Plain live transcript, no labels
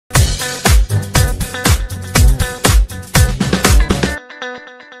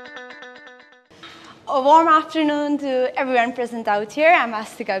A warm afternoon to everyone present out here. I'm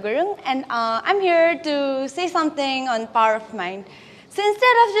Astika Gurung, and I'm here to say something on power of mind. So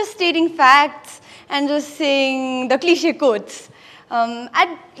instead of just stating facts and just saying the cliche quotes,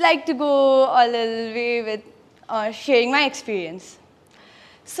 I'd like to go a little way with sharing my experience.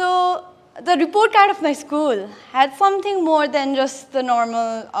 So the report card of my school had something more than just the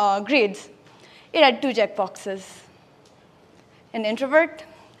normal grades. It had two checkboxes, an introvert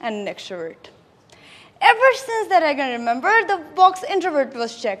and an extrovert. Ever since that I can remember, the box introvert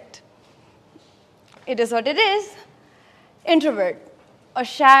was checked. It is what it is. Introvert, a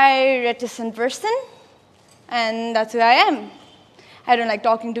shy, reticent person, and that's who I am. I don't like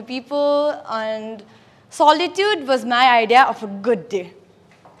talking to people, and solitude was my idea of a good day.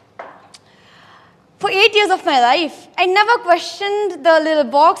 For 8 years of my life, I never questioned the little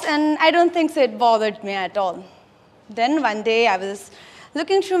box, and I don't think so it bothered me at all. Then one day I was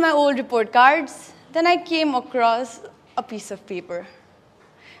looking through my old report cards. Then I came across a piece of paper.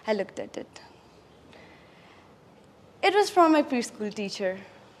 I looked at it. It was from my preschool teacher.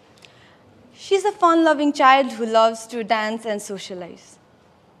 She's a fun-loving child who loves to dance and socialize.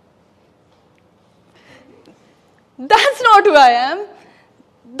 That's not who I am.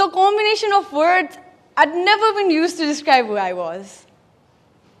 The combination of words had never been used to describe who I was.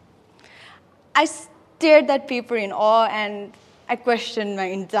 I stared at that paper in awe, and I questioned my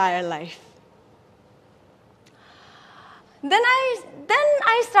entire life. Then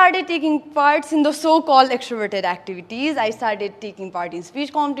I started taking parts in the so-called extroverted activities. I started taking part in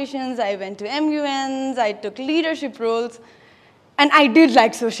speech competitions. I went to MUNs. I took leadership roles. And I did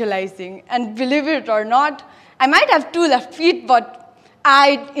like socializing. And believe it or not, I might have two left feet, but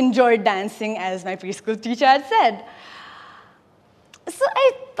I enjoyed dancing, as my preschool teacher had said. So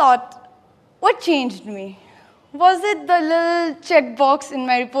I thought, what changed me? Was it the little checkbox in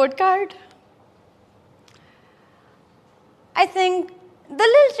my report card? I think the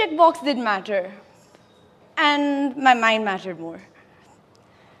little checkbox did matter, and my mind mattered more.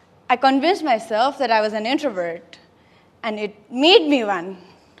 I convinced myself that I was an introvert, and it made me one,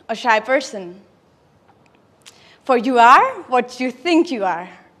 a shy person. For you are what you think you are.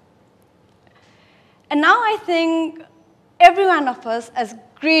 And now I think every one of us has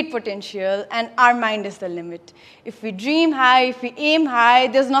great potential, and our mind is the limit. If we dream high, if we aim high,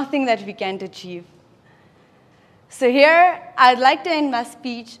 there's nothing that we can't achieve. So here, I'd like to end my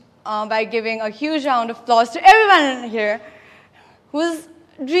speech by giving a huge round of applause to everyone here who's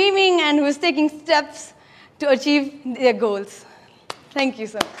dreaming and who's taking steps to achieve their goals. Thank you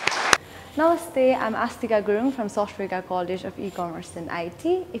so much. Namaste, I'm Astika Gurung from Software College of E-Commerce and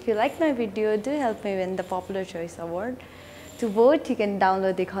IT. If you like my video, do help me win the Popular Choice Award. To vote, you can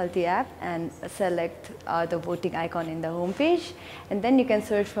download the Khalti app and select the voting icon in the homepage. And then you can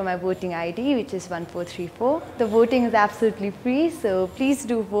search for my voting ID, which is 1434. The voting is absolutely free, so please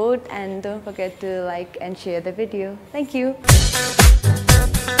do vote and don't forget to like and share the video. Thank you.